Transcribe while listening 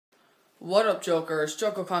What up, Joker? It's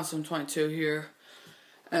Derpygolem967 here,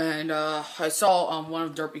 and I saw one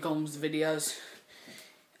of Derpygolem's videos.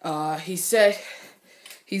 He said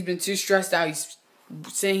he's been too stressed out. He's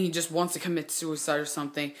saying he just wants to commit suicide or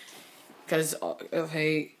something because of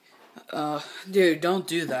hate. Dude, don't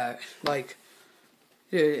do that. Like,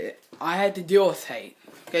 dude, I had to deal with hate.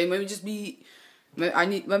 Okay, let me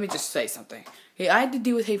just say something. Hey, I had to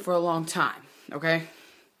deal with hate for a long time. Okay.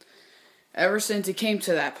 Ever since it came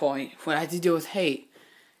to that point, when I had to deal with hate,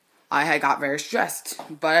 I had got very stressed.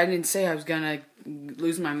 But I didn't say I was gonna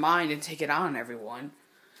lose my mind and take it out on everyone.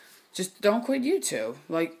 Just don't quit YouTube.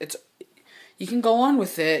 Like, you can go on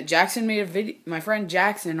with it. Jackson made a video. My friend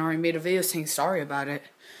Jackson already made a video saying sorry about it.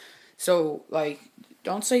 So, like,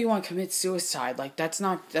 don't say you want to commit suicide. Like, that's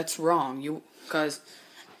wrong. Because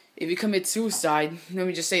if you commit suicide, let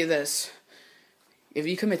me just say this. If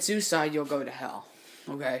you commit suicide, you'll go to hell.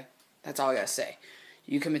 Okay? That's all I gotta say.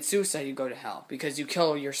 You commit suicide, you go to hell. Because you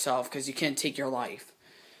kill yourself, because you can't take your life.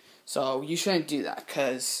 So, you shouldn't do that,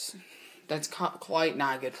 because that's quite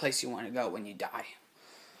not a good place you want to go when you die.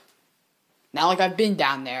 Not like I've been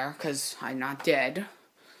down there, because I'm not dead.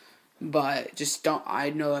 But, I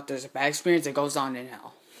know that there's a bad experience that goes on in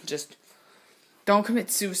hell. Just, don't commit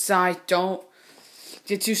suicide, don't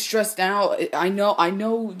get too stressed out. I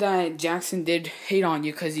know that Jackson did hate on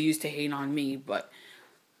you, because he used to hate on me, but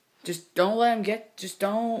just don't let him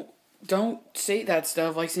don't say that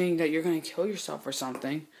stuff, like saying that you're gonna kill yourself or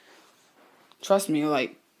something. Trust me,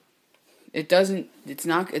 like, it's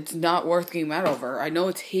not worth getting mad over. I know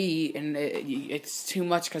it's hate, and it's too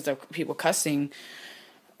much because of people cussing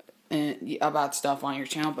and about stuff on your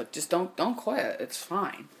channel, but just don't quit. It's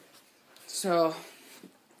fine. So,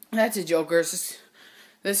 that's it, jokers.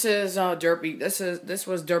 This was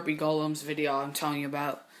Derpygolem's video I'm telling you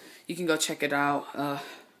about. You can go check it out.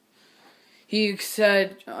 He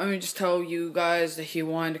said, let me just tell you guys that he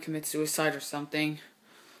wanted to commit suicide or something.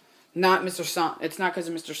 Not Mr. Sonic. It's not because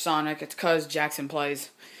of Mr. Sonic. It's because Jackson plays.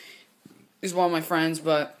 He's one of my friends,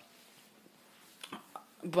 but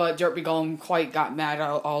Derpygolem quite got mad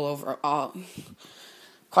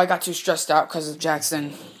quite got too stressed out because of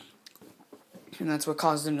Jackson. And that's what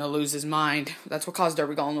caused him to lose his mind. That's what caused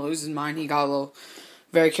Derpygolem to lose his mind. He got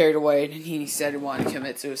very carried away, and he said he wanted to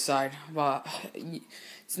commit suicide. But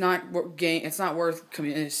it's not worth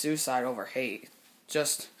committing suicide over hate.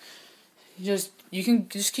 You can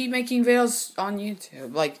just keep making videos on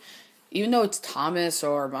YouTube. Like, even though it's Thomas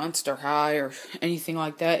or Monster High or anything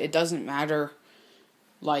like that, it doesn't matter.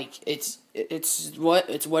 Like, it's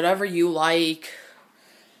whatever you like.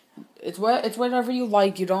 It's whatever you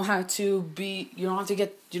like. You don't have to feel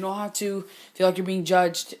like you're being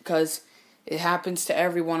judged, because it happens to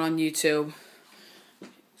everyone on YouTube.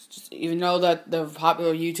 Even though that the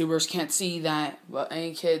popular YouTubers can't see that, but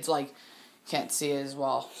any kids can't see it as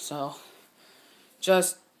well. So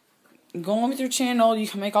just go on with your channel. You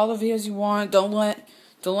can make all the videos you want. Don't let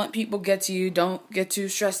people get to you. Don't get too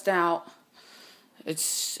stressed out.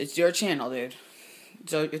 It's your channel, dude.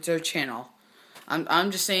 So it's your channel.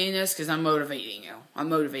 I'm just saying this because I'm motivating you. I'm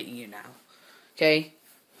motivating you now. Okay?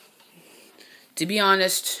 To be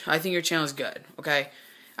honest, I think your channel's good. Okay?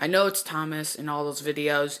 I know it's Thomas and all those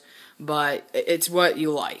videos, but it's what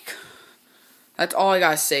you like. That's all I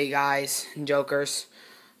gotta say, guys and jokers.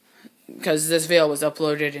 Because this video was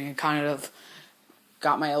uploaded and it kind of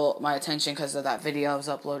got my attention because of that video was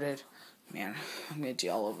uploaded. Man, I'm gonna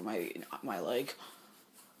all over my leg.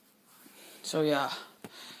 So yeah,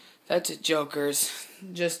 that's it, jokers.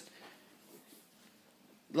 Just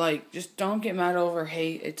don't get mad over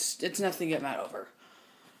hate. It's nothing to get mad over.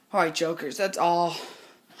 Alright, jokers, that's all.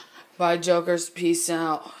 Bye, jokers. Peace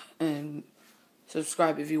out. And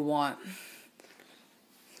subscribe if you want.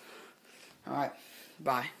 Alright,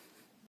 bye.